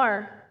they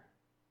are,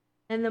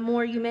 and the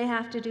more you may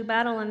have to do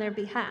battle on their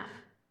behalf,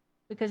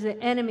 because the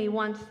enemy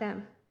wants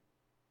them.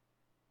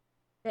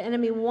 The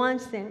enemy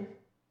wants them.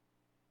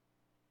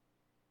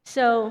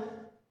 So,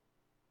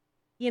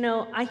 I'm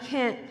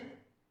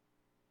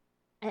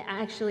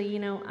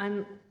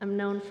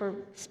known for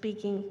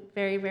speaking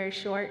very, very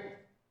short.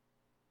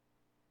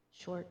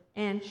 But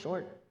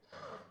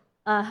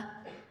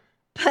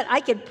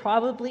I could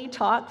probably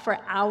talk for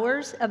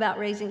hours about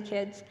raising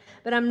kids,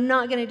 but I'm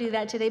not going to do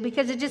that today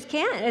because it just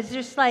can't. It's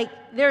just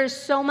there is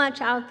so much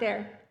out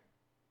there.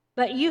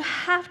 But you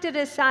have to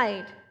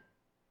decide,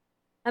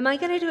 am I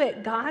going to do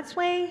it God's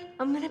way?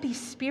 I'm going to be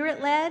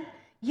Spirit-led?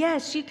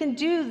 Yes, you can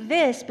do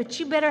this, but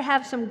you better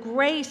have some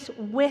grace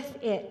with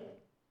it.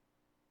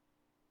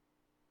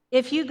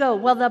 If you go,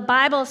 well, the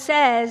Bible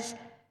says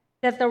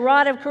that the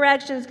rod of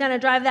correction is going to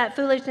drive that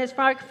foolishness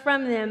far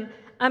from them.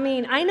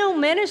 I know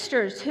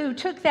ministers who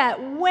took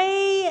that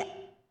way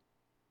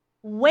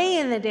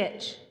in the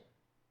ditch.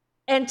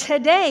 And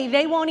today,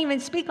 they won't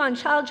even speak on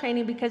child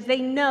training because they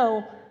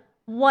know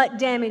what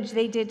damage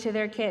they did to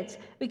their kids.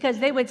 Because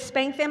they would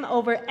spank them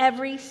over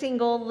every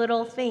single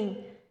little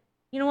thing.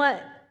 You know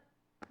what?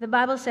 The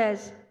Bible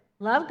says,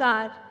 love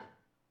God,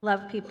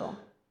 love people.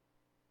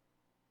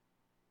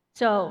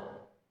 So,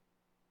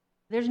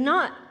 there's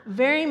not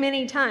very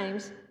many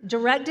times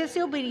direct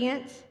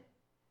disobedience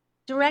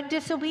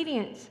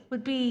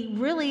would be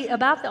really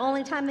about the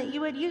only time that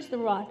you would use the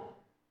rod.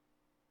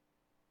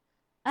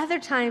 Other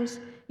times,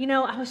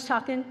 I was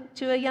talking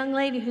to a young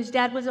lady whose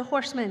dad was a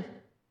horseman,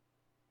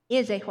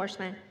 is a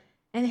horseman,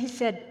 and he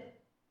said,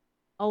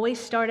 always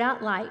start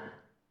out light.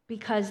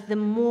 Because the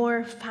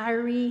more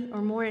fiery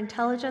or more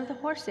intelligent the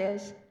horse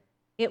is,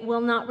 it will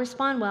not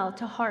respond well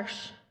to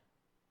harsh.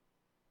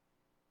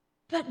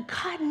 But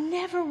God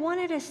never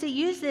wanted us to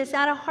use this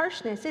out of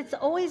harshness. It's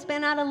always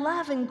been out of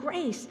love and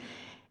grace.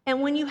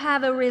 And when you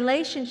have a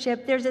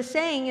relationship, there's a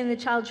saying in the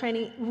child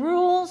training,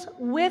 rules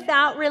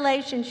without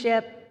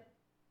relationship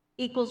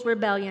equals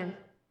rebellion.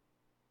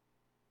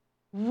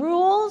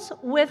 Rules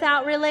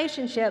without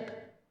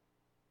relationship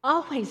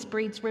always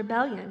breeds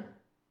rebellion.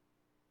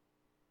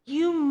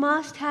 You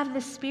must have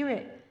the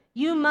Spirit.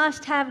 You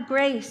must have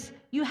grace.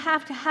 You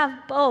have to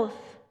have both.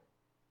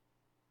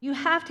 You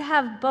have to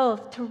have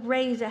both to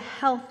raise a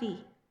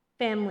healthy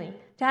family,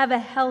 to have a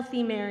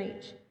healthy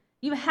marriage.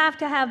 You have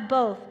to have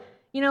both.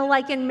 You know,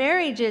 like in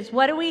marriages,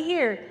 what do we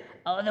hear?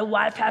 Oh, the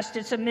wife has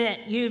to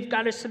submit. You've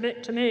got to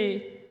submit to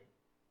me.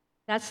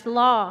 That's the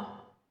law.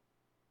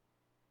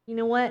 You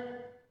know what?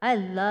 I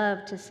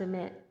love to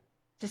submit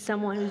to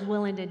someone who's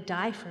willing to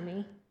die for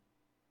me.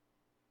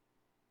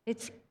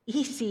 It's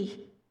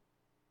easy.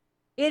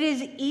 It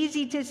is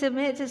easy to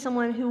submit to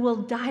someone who will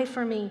die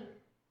for me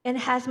and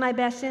has my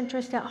best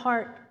interest at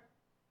heart.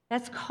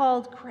 That's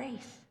called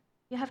grace.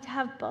 You have to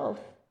have both.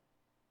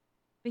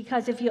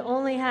 Because if you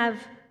only have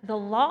the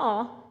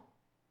law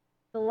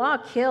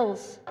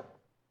kills.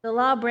 The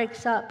law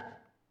breaks up.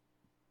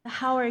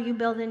 How are you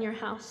building your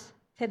house?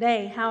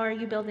 Today, how are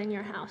you building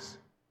your house?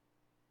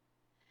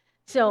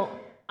 So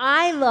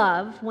I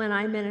love, when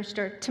I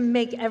minister, to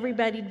make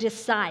everybody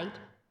decide,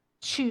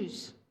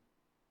 choose.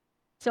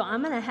 So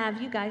I'm going to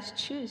have you guys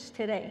choose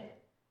today.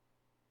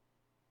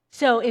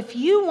 So if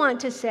you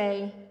want to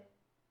say,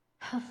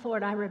 oh,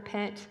 Lord, I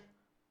repent.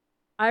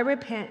 I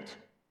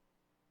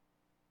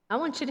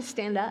want you to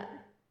stand up.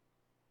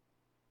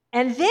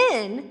 And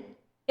then,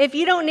 if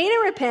you don't need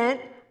to repent,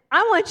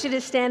 I want you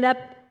to stand up.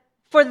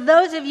 For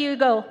those of you who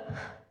go,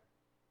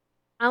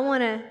 I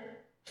want to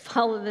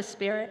follow the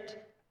Spirit.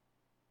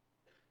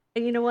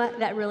 And you know what?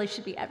 That really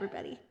should be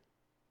everybody.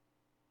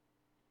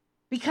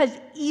 Because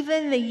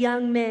even the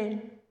young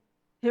men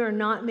who are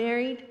not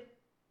married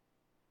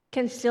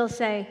can still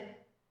say,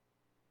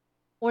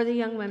 or the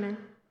young women,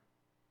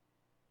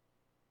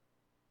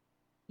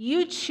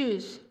 you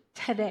choose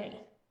today.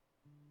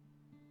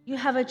 You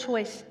have a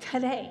choice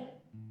today.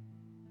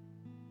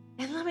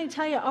 And let me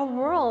tell you, our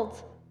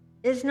world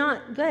is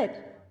not good.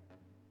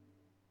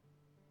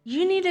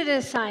 You need to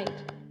decide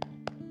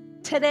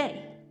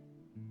today,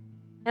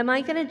 am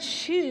I going to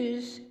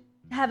choose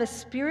to have a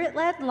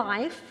Spirit-led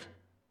life,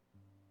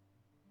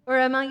 or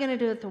am I going to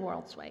do it the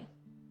world's way?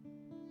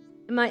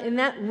 And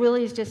that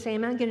really is just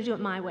saying, am I going to do it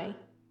my way?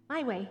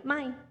 My way,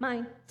 mine,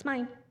 it's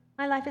mine.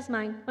 My life is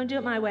mine. I'm going to do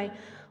it my way.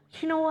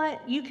 You know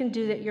what? You can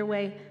do that your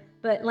way,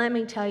 but let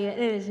me tell you, it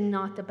is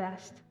not the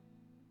best.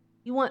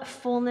 You want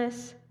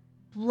fullness,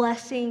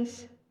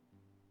 blessings,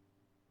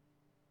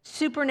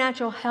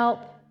 supernatural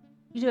help,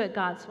 you do it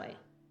God's way.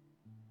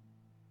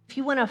 If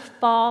you want to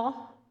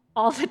fall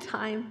all the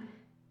time,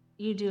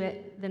 you do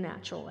it the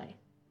natural way.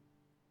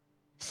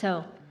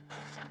 So,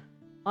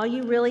 all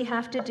you really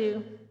have to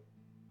do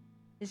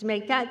is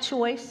make that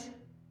choice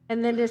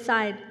and then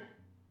decide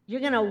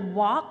you're going to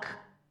walk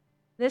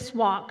this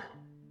walk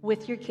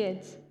with your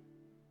kids.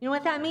 You know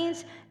what that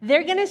means?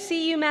 They're going to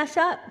see you mess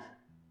up,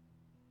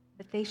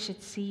 but they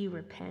should see you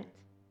repent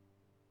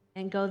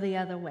and go the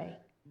other way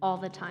all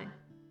the time.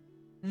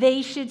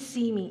 They should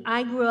see me.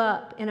 I grew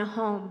up in a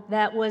home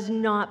that was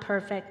not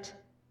perfect.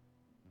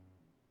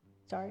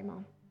 Sorry,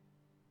 Mom.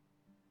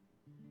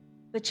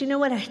 But you know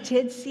what I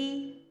did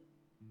see?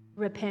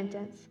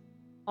 Repentance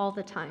all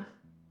the time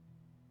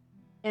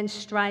and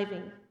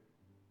striving.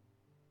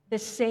 The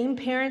same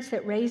parents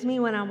that raised me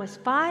when I was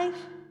 5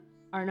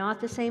 are not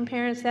the same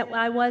parents that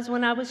I was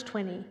when I was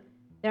 20.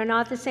 They're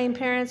not the same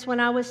parents when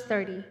I was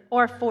 30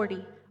 or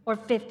 40 or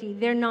 50.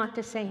 They're not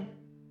the same.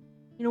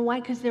 You know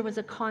why? Because there was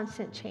a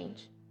constant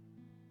change.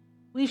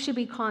 We should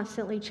be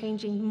constantly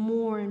changing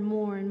more and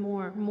more and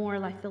more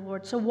like the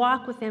Lord. So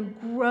walk with them,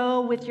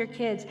 grow with your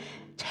kids.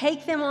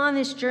 Take them on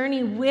this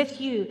journey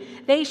with you.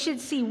 They should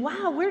see,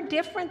 wow, we're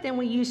different than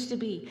we used to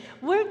be.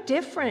 We're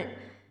different.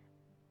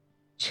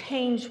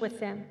 Change with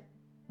them.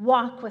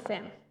 Walk with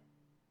them.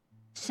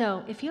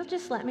 So if you'll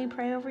just let me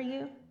pray over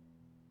you,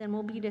 then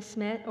we'll be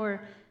dismissed,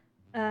 or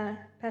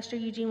Pastor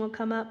Eugene will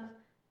come up.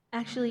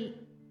 Actually,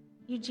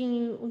 Eugene,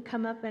 you will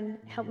come up and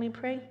help me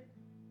pray.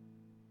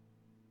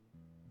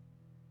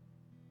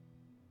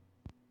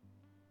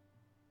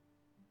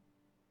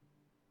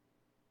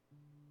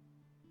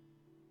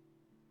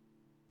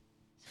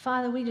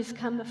 Father, we just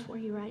come before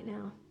you right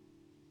now.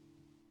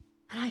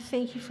 And I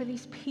thank you for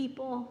these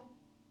people,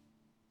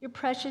 your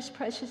precious,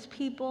 precious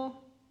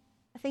people.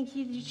 I thank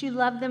you that you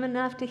love them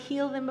enough to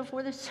heal them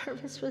before the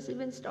service was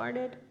even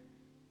started.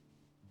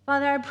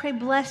 Father, I pray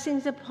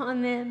blessings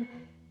upon them.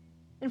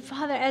 And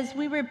Father, as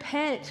we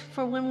repent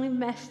for when we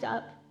messed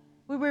up,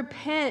 we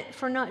repent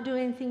for not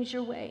doing things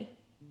your way.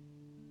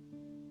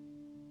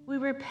 We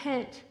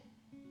repent.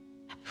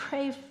 I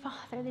pray,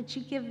 Father, that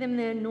you give them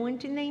the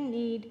anointing they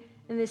need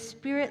and the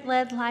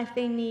Spirit-led life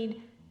they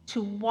need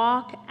to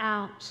walk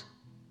out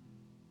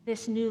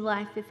this new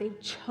life that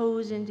they've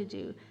chosen to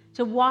do.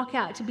 To walk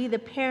out, to be the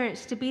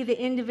parents, to be the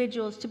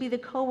individuals, to be the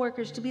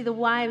co-workers, to be the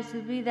wives,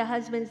 to be the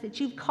husbands that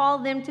you've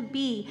called them to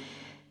be,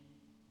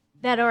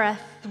 that are a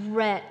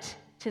threat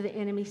to the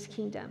enemy's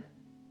kingdom.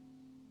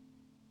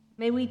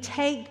 May we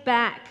take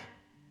back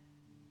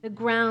the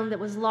ground that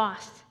was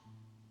lost.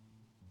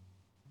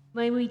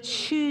 May we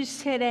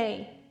choose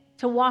today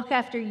to walk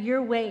after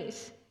your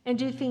ways and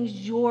do things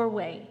your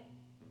way.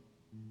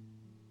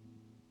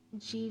 In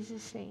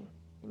Jesus' name,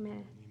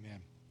 amen.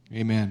 Amen.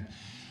 Amen.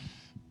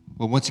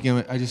 Well, once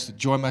again, I just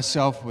join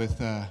myself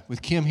with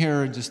Kim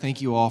here, and just thank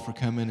you all for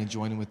coming and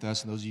joining with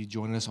us. And those of you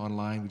joining us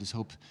online, we just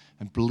hope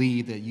and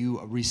believe that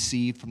you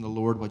received from the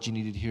Lord what you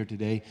needed to hear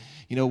today.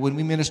 You know, when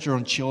we minister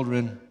on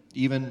children,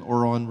 even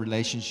or on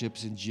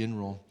relationships in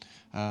general,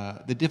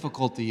 the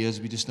difficulty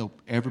is we just know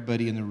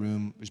everybody in the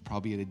room is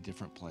probably at a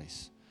different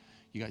place.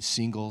 You got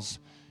singles.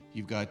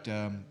 You've got,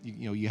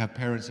 you have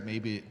parents that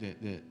maybe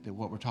that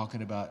what we're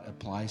talking about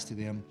applies to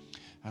them.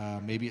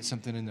 Maybe it's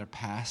something in their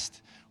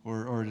past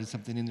or it's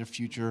something in their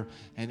future.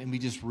 And we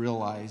just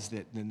realize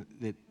that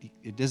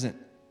it doesn't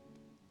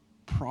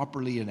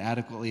properly and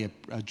adequately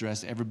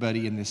address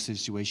everybody in this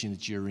situation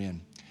that you're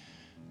in.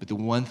 But the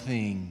one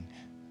thing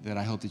that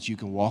I hope that you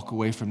can walk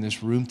away from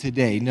this room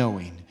today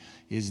knowing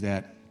is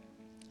that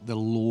the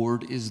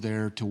Lord is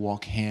there to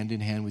walk hand in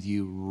hand with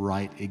you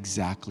right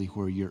exactly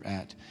where you're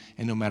at.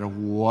 And no matter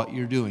what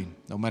you're doing,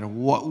 no matter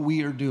what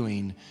we are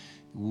doing,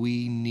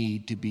 we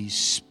need to be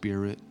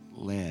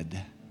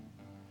Spirit-led.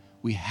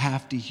 We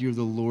have to hear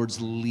the Lord's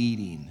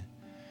leading,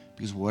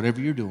 because whatever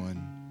you're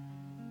doing,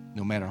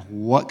 no matter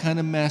what kind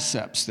of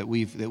mess-ups that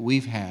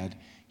we've had,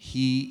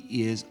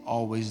 He is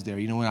always there.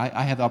 You know, when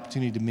I have the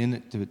opportunity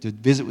to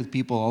visit with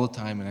people all the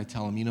time, and I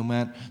tell them, you know,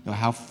 man, no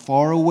how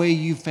far away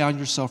you found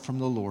yourself from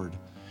the Lord,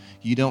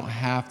 you don't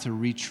have to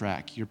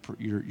retrack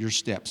your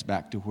steps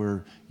back to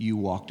where you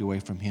walked away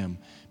from Him,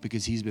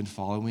 because He's been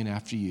following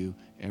after you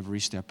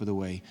every step of the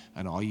way.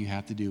 And all you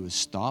have to do is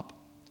stop,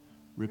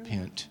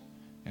 repent,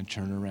 and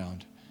turn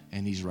around.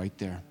 And He's right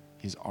there.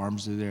 His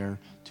arms are there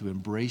to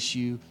embrace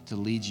you, to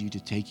lead you, to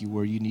take you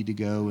where you need to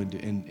go,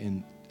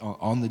 and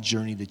on the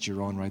journey that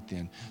you're on right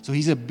then. So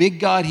He's a big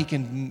God.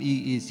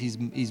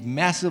 He's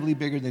massively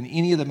bigger than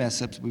any of the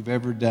mess ups we've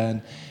ever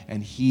done,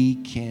 and He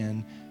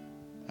can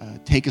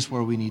take us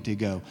where we need to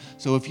go.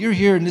 So if you're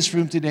here in this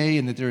room today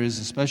and that there is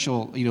a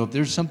special, if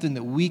there's something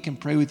that we can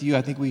pray with you,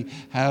 I think we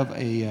have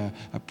a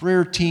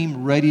prayer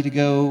team ready to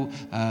go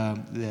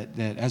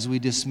that as we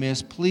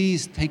dismiss,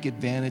 please take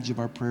advantage of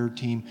our prayer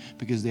team,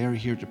 because they are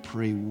here to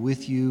pray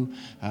with you.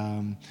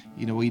 I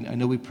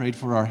know we prayed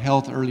for our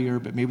health earlier,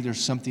 but maybe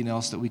there's something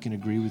else that we can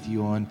agree with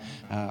you on.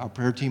 Our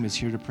prayer team is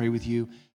here to pray with you.